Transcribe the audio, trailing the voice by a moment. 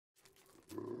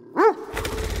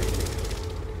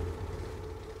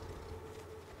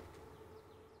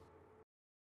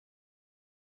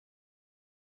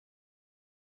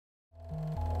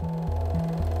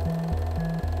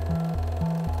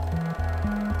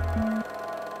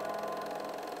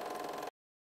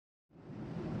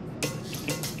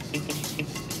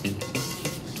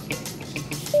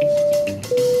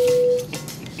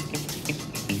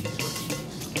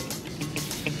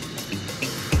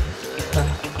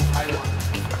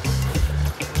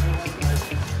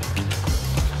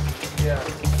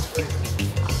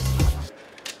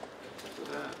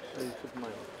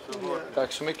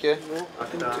Tack så mycket.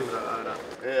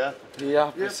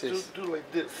 Ja, precis. Do like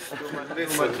this. Do like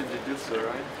this.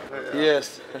 Right?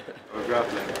 Yes. Or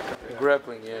grappling.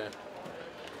 Grappling, yeah.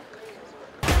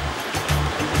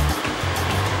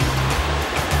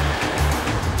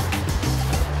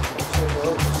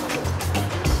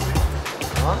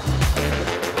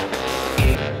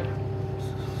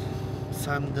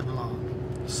 Sunday blonde.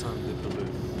 Sunday blue.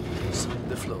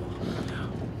 Sunday floor.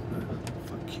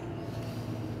 Fuck you.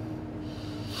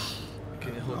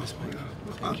 Can you hold this mic?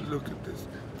 Look at this.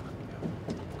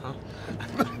 Huh?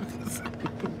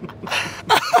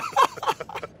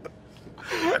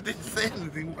 I didn't say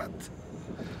anything, but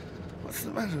what's the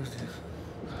matter with you?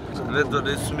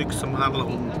 Det är så mycket som handlar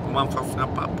om han får sina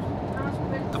papper.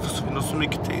 Det försvinner så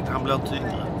mycket tid. Han blir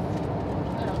tyngre.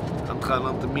 Han tränar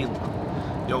inte mindre.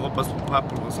 Jag hoppas på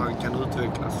papperna så han kan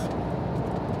utvecklas.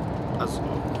 Alltså,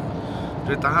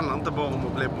 det handlar inte bara om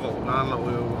att bli bra. Det handlar om att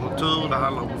ha tur, det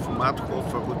handlar om att få matcher,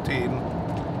 få rutin.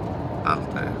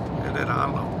 Allt det är det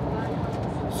handlar om.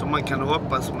 Så man kan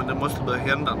hoppas, men det måste börja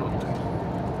hända någonting.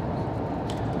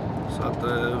 Så att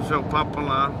få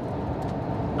papperna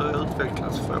börja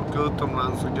utvecklas. Få åka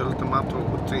utomlands och gå lite matcher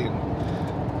och rutin.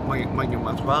 Många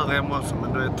matcher här hemma också,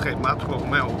 men det är 3 matcher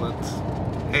om året.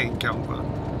 1 kanske.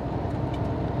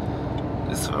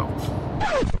 Det är svårt.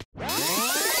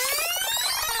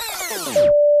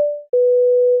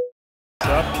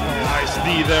 Nice D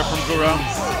there from Guram.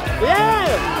 Yeah!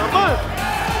 Come on!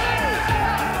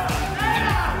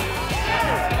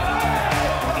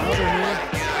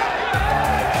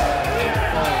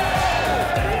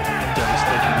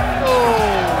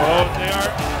 Oh, they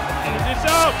are. It's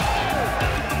out!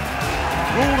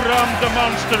 Guram the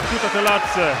monster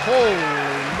Kutateladze.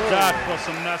 That was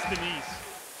some nasty knees.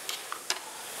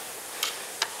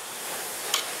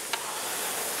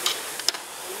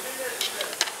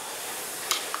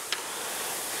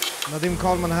 Nadim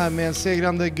Karlman här med en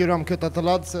segrande Guram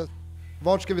Kutateladze.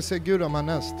 Vart ska vi se Guram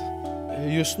härnäst?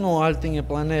 Just nu allting är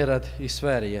planerat i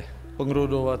Sverige på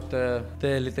grund av att det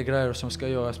är lite grejer som ska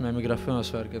göras med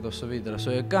Migrationsverket och så vidare.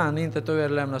 Så jag kan inte tyvärr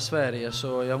lämna Sverige,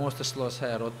 så jag måste slåss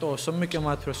här och ta så mycket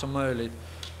matcher som möjligt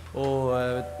och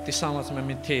tillsammans med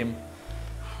mitt team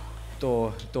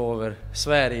ta över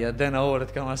Sverige denna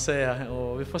året kan man säga,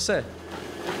 och vi får se.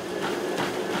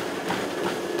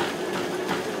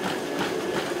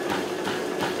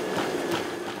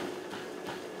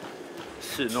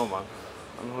 Synd om han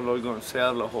håller igång så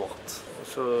jävla hårt. Och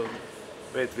så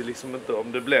vet vi liksom inte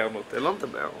om det blir något eller inte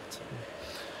blir något.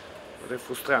 Och det är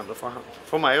frustrerande för han.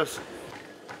 För mig också.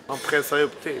 Han pressar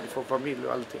upp tid för familj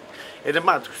och allting. Är det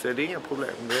match så är det inga problem.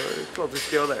 Det är klart vi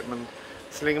ska göra det. Men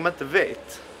så länge man inte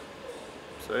vet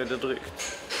så är det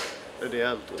drygt. Det är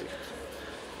jävligt drygt.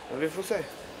 Men vi får se.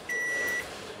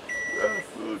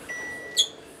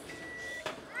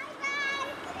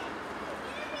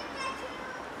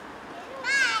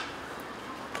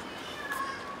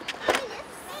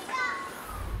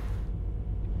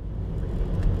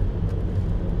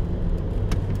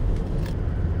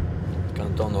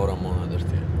 Kan ta några månader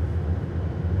till.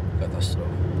 Katastrof.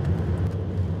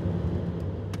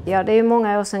 Ja, det är ju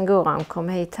många år sedan Guram kom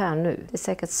hit här nu. Det är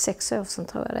säkert 6 år sedan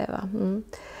tror jag det var.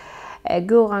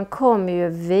 Guram kom ju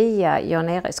via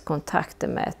Jan-Eriks kontakter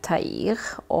med Tahir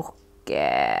och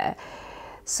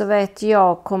så vet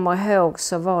jag kommer ihåg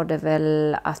så var det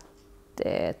väl att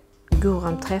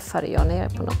Guram träffade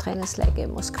Jan-Erik på något träningsläge i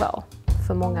Moskva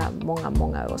för många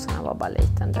år sedan. Han var bara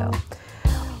liten då.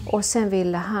 Och sen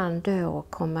ville han då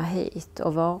komma hit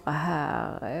och vara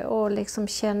här och liksom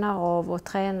känna av och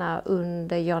träna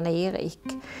under Jan-Erik.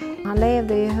 Han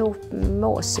levde ihop med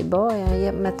oss i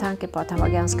början med tanke på att han var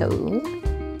ganska ung.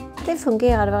 Det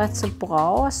fungerade rätt så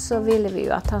bra, så ville vi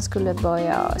ju att han skulle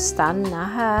börja stanna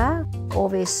här.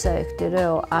 Och vi sökte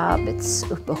då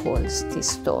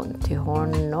arbetsuppehållstillstånd till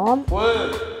honom. 7,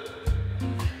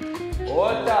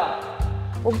 8.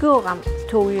 Och Guram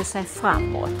tog ju sig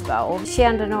framåt och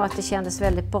kände nog att det kändes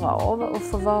väldigt bra att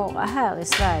få vara här i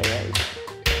Sverige.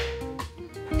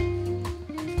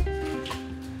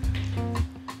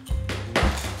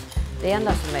 Det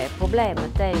enda som är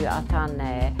problemet är ju att han,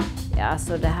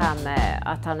 alltså det här med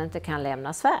att han inte kan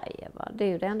lämna Sverige. Va? Det är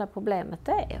ju det enda problemet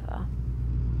det är. Va?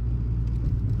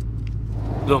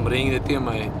 De ringde till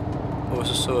mig och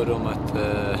så sa de att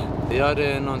ja,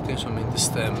 det är någonting som inte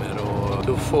stämmer och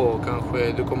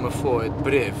du kommer få ett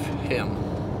brev hem.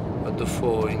 Att du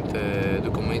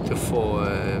kommer inte få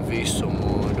visum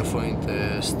och du får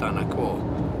inte stanna kvar.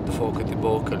 Du får åka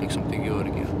tillbaka liksom till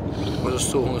Georgien. Och så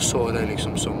stod hon och sa det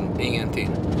liksom som ingenting.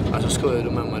 Alltså skojar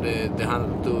du med mig,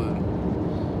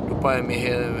 du pajar mig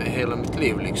hela mitt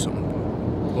liv liksom.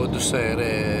 Och du säger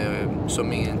det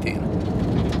som ingenting.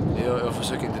 Jag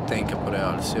försöker inte tänka på det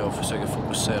alls. Jag försöker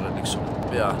fokusera liksom,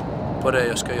 på det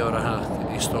jag ska göra här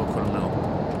i Stockholm nu.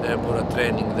 Det är bara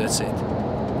träning, that's it.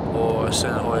 Och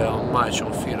sen har jag en match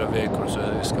om 4 veckor så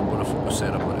jag ska bara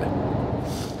fokusera på det.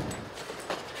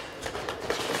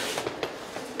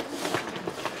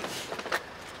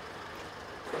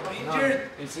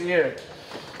 It's here.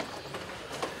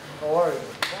 How are you?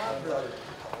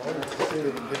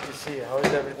 Good to see you. How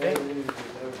is everything?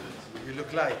 You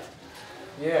look light.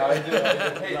 Yeah, I do.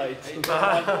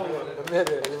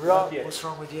 What's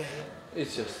wrong with you?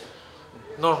 It's just...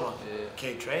 Normal. Can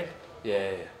you train?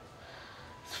 Yeah.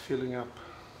 It's filling up.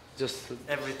 Just...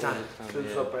 Every time.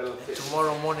 Fills up everything.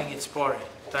 Tomorrow morning it's sparring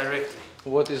directly.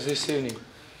 What is this evening?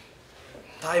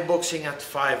 Thai boxing at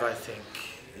 5, I think.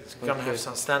 It's gonna have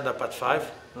some stand-up at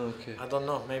 5. Okay. I don't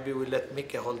know. Maybe we let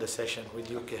Micke hold the session with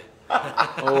Yuke.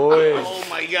 Oh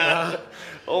my god!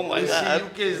 Oh my You see, god!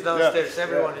 Yuke is downstairs.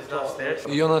 Everyone is downstairs.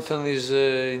 Jonathan is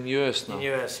in US now. In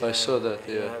US, I saw that,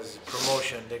 He yeah. has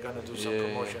promotion. They're gonna do some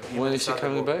promotion. When is he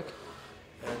coming back?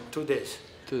 2 days.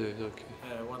 2 days, okay.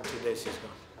 1-2 days he's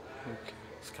gone. Okay.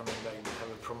 He's coming back. They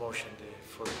have a promotion day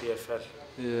for PFL.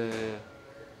 Yeah.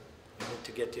 You need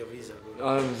to get your visa.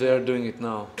 They are doing it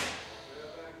now.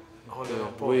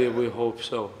 Yeah, We hope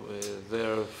so.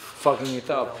 They're fucking it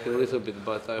up a little bit,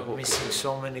 but I hope. Missing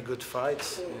so many good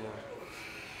fights.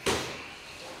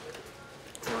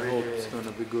 I hope it's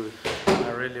gonna be good.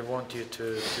 I really want you to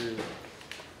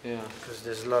Yeah. because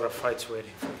there's a lot of fights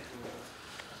waiting for you.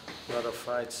 A lot of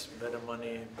fights, better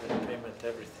money, better payment,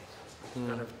 everything.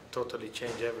 Gonna totally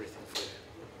change everything for you.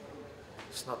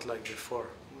 It's not like before.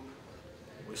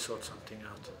 We sort something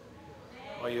out.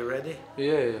 Are you ready?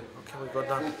 Yeah. Okay, we go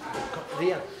down.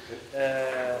 Rian,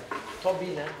 ta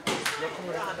bilen. Jag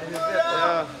kommer att...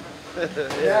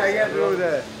 Ja, inga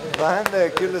broder. Vad hände?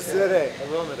 Kul att se dig.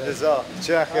 Det sa,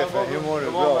 tja chefen, hur mår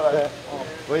du? Bra.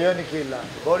 Vad gör ni killar?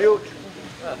 Vad har du gjort?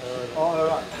 Ja, jag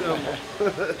har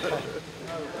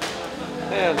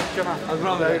Allt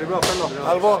bra? Det är bra själv då?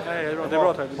 Allvar? Nej, det är bra. Det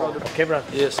är bra. Okej, bra.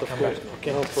 Yes, of course.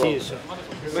 Okay, see you soon.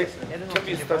 Kan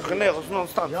vi stationera oss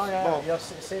någonstans? Ja, jag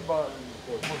säger bara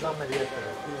Mozammel hjälper.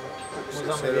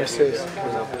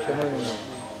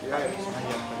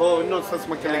 Någonstans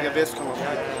man kan lägga väskorna.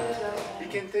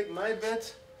 You can take my bed.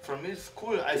 From me, it's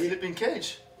cool. I sleep in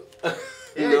cage. No.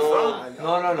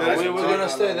 We're gonna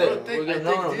stay there.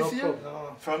 No problem.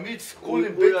 From me, it's cool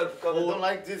in bed. I don't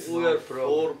like this. We are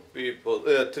 4 people,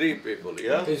 3 people,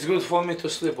 yeah? It's good for me to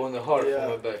sleep on the hard for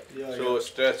my back. So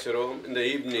stretch around in the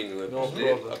evening, we No sleep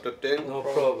problem. after 10, No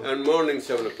problem. and morning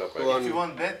 7 o'clock. If you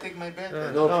want bed, take my bed.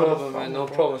 No problem, man. No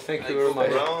problem. Thank you very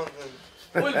much.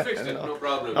 We'll fix it, no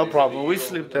problem. No problem, we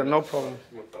sleep there, no problem.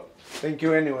 No problem. Thank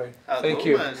you anyway. Thank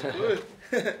you.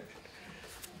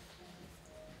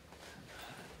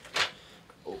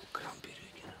 Kramp i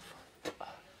ryggen.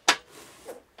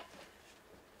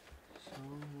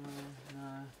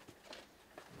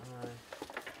 Nej.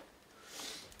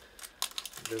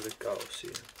 Det blev kaos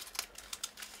igen.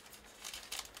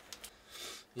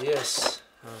 Yes.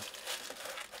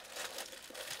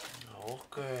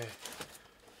 Okej.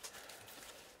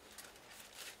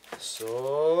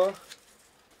 Så.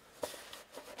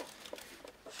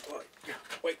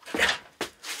 Oj.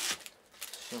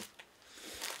 Så.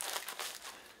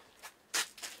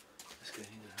 Jag ska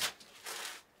hänga här.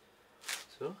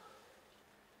 Så.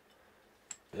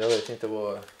 Jag vet inte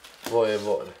vad är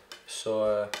vad.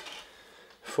 Så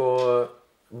får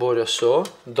börja så.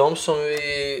 De som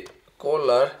vi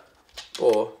kollar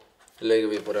på lägger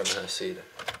vi på den här sidan.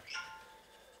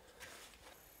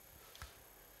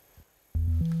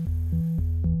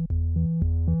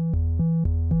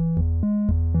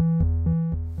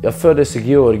 Jag föddes i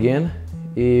Georgien,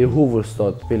 i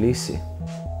huvudstad Tbilisi.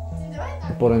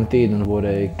 På den tiden var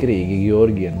det krig i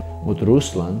Georgien mot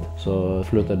Ryssland, så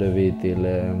flyttade vi till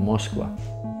Moskva.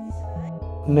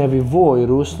 När vi var i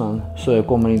Ryssland så jag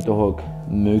kommer inte ihåg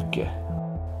mycket.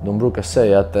 De brukar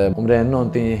säga att om det är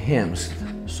någonting hemskt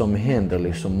som händer,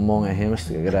 liksom många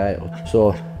hemska grejer,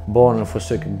 så barnen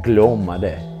försöker glömma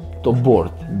det. Ta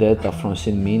bort detta från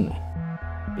sin minne.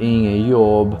 Ingen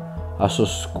jobb, alltså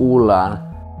skolan.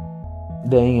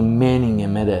 Det är ingen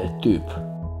mening med det, typ.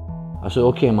 Alltså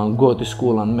okej, man går till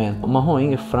skolan men man har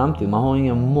ingen framtid, man har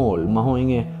ingen mål, man har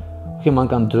ingen... Okej, man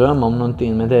kan drömma om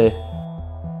någonting men det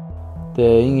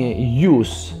är ingen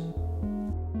ljus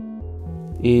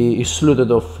i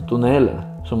slutet av tunneln,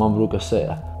 som man brukar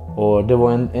säga. Och det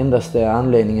var endast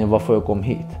anledningen varför jag kom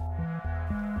hit.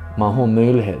 Man har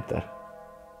möjligheter.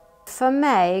 För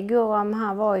mig, Guram,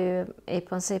 han var ju i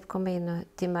princip kom in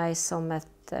till mig som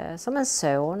en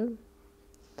son.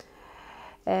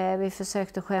 Vi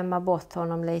försökte skämma bort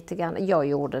honom lite grann. Jag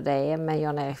gjorde det, men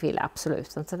Jan-Erik ville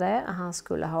absolut inte det. Han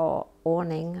skulle ha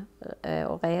ordning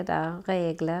och reda,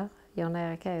 regler.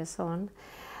 Jan-Erik är ju sån.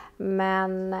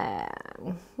 Men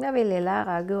jag ville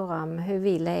lära Guram hur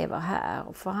vi lever här.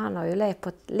 För han har ju levt på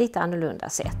ett lite annorlunda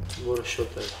sätt. Bara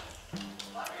kötta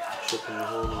med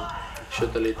honom.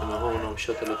 Kötta lite med honom.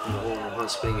 Han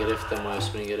springer efter mig, jag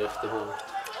springer efter honom.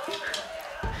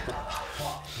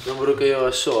 De brukar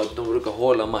göra så att de brukar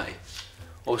hålla mig.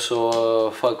 Och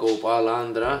så fucka upp alla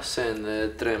andra,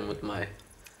 sen trä mot mig.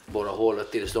 Bara hålla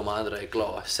tills de andra är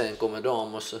klara. Sen kommer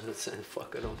de och sen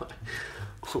fuckar de mig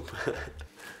upp.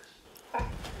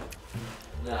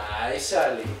 Nej,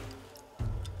 Sally.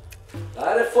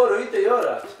 Det får du inte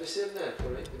göra. Speciellt när får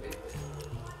du inte veta.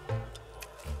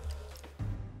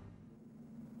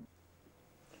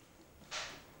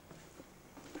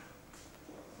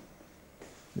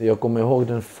 Jag kommer ihåg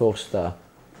den första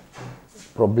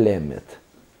problemet.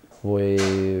 Var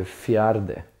i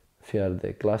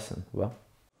fjärde klassen, va?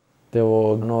 Det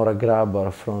var några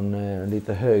grabbar från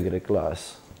lite högre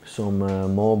klass som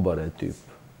mobbade typ.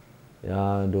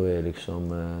 Ja, då är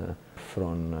liksom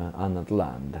från annat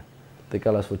land. Det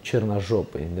kallas för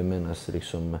черножопый. Det menas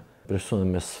liksom personer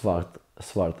med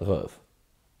svart röv,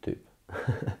 typ.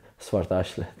 Svart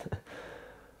arslet.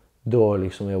 Då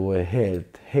liksom jag var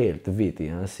helt vit i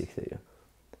ansiktet. Ja.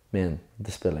 Men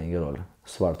det spelar ingen roll.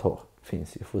 Svart hår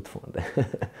finns ju fortfarande.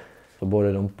 Så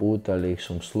började de puta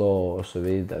liksom, slå och så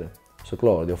vidare.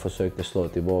 Såklart, jag försökte slå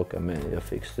tillbaka men jag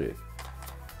fick stryk.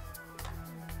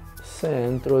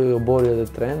 Sen tror jag började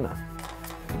träna.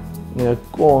 När jag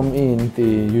kom in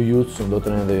till jujutsu, då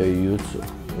tränade jag jujutsu.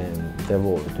 Men det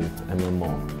var typ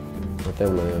MMA. Då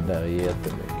tävlade jag där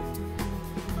jättemycket.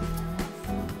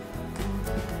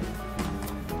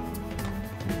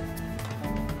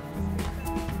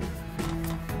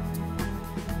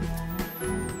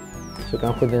 Så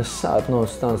kanske den satt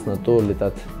någonstans naturligt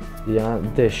att ja,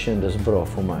 det kändes bra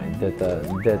för mig.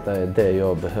 Detta är det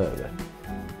jag behöver.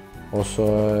 Och så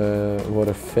var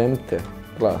det 5:e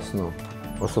klass nu.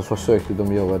 Och så försökte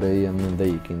de göra det igen men det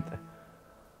gick inte.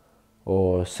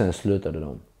 Och sen slutade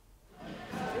de.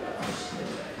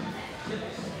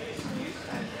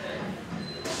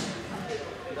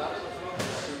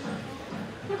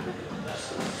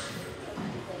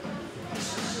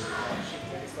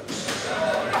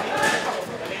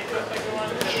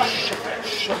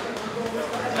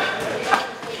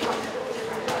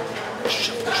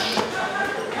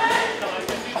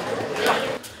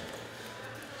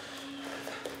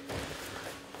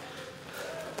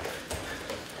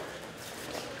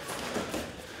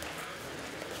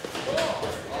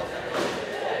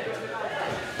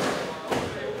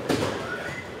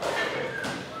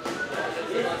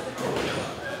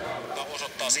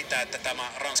 Sitä, että tämä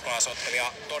ranskalaisottelija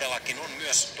todellakin on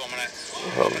myös tuommoinen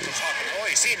opetushaku.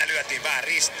 Oi, siinä lyötiin vähän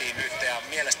ristiin nyt ja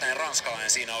mielestäni ranskalainen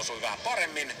siinä osui vähän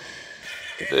paremmin.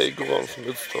 Det är Gurams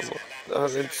motståndare.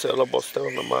 Han är inte så jävla bra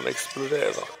stående när man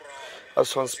exploderar.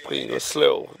 Alltså han springer och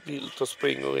slår vilt och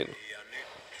springer in.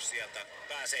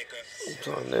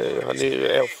 Så han är ju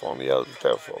erfaren, jävligt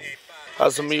erfaren.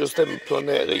 Alltså med just den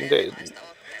planering,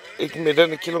 med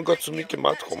den killen gått så mycket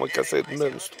matcher man kan se ett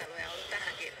mönster.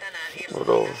 Och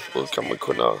då kan man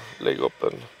kunna lägga upp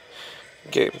en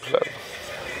gameplan.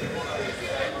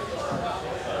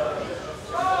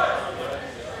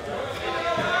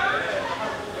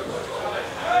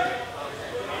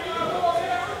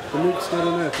 Hur mycket ska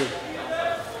du ner till?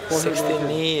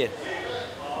 69.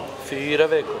 4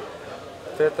 veckor.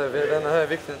 Den här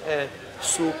vikten är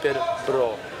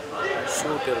superbra.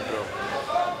 Superbra.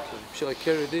 Shall I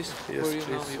carry this for you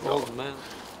now, you old man?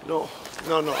 No,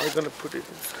 I'm gonna put it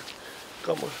inside.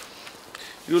 Come on.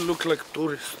 You look like a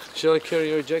tourist. Shall I carry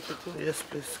your jacket too? Yes,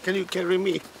 please. Can you carry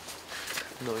me?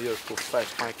 No, you're too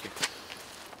fast, Mikey.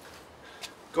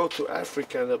 Go to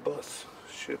Africa in a bus.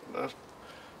 Shit, man.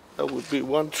 That would be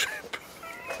one trip.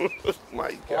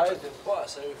 My God. Why the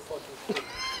bus? Are you fucking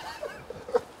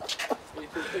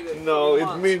kidding? No,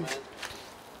 it means...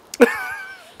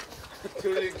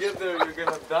 Until you get there, you're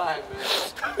gonna die,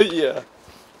 man. Yeah.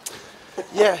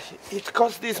 Yeah, it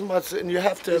costs this much and you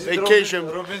have to have vacation.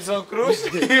 Robinson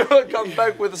Crusoe? You will come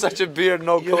back with such a beard,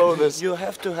 no clothes. You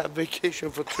have to have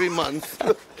vacation for 3 months.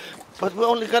 But we're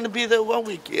only gonna be there 1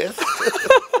 week, yes?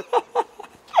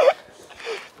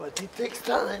 But it takes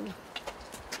time.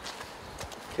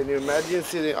 Can you imagine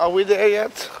sitting? Are we there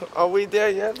yet? Are we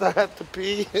there yet? I have to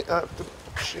pee. I have to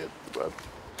shit. But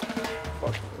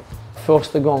fuck.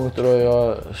 Första gången tror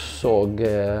jag såg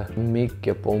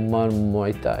mycket på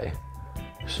Muay Thai.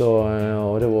 Så,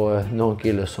 och det var någon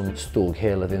kille som stod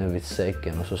hela tiden vid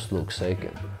säcken och så slog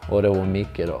säcken. Och det var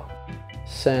Micke då.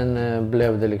 Sen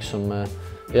blev det liksom,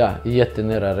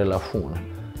 jättenära relation.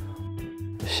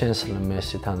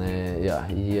 Känslomässigt, han är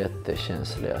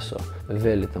jättekänslig alltså.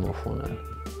 Väldigt emotionell.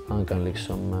 Han kan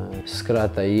liksom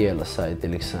skratta ihjäl sig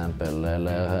till exempel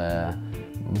eller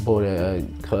börja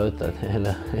gråta.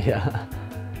 Eller,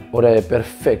 Och det är en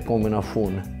perfekt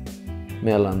kombination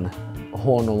mellan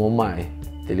honom och mig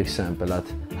till exempel.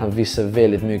 Att han visar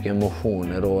väldigt mycket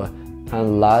emotioner och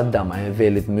han laddar mig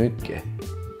väldigt mycket.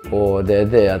 Och det är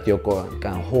det att jag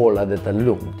kan hålla detta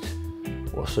lugnt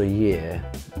och så ge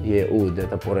ut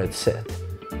detta på rätt sätt.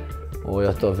 Och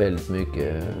jag tar väldigt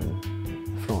mycket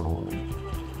från honom.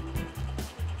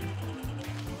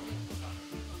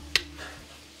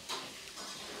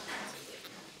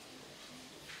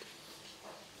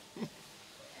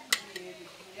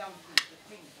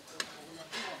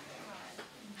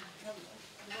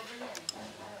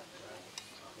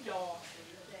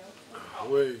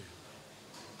 Oj.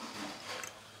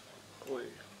 Oj.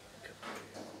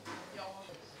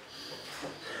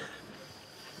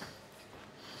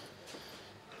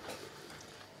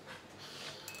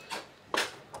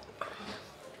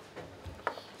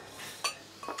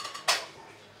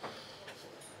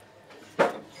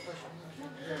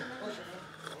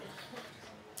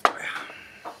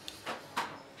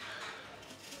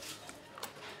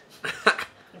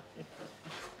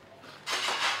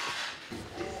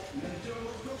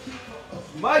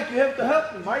 Mike, you have to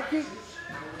help me, Mikey.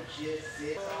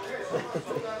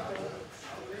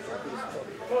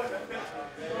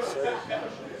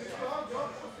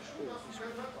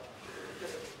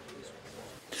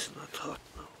 It's not hot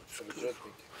now. It's good.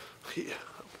 Yeah,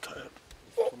 I'm tired.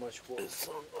 Too much water. It's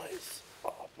so nice.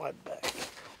 Oh, my back.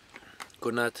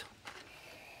 God natt.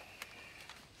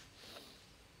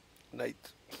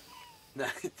 Night.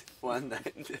 Night. One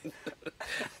night.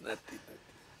 Natti.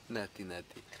 Natti,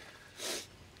 natti.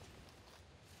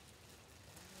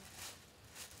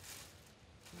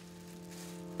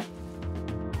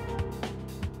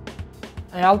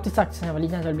 Jag har alltid sagt sedan jag var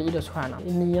liten att jag ville bli idrottsstjärna.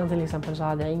 I 9 till exempel så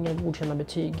hade jag inga godkända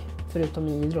betyg förutom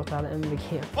i idrott och hade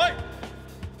MVG.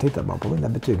 Tittar man på mina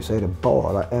betyg så är det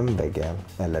bara MVG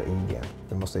eller IG.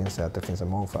 Du måste inse att det finns en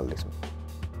mångfald liksom.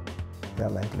 Vi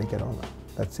alla är inte likadana.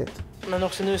 That's it. Men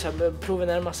också nu så här, proven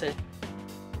närmar sig.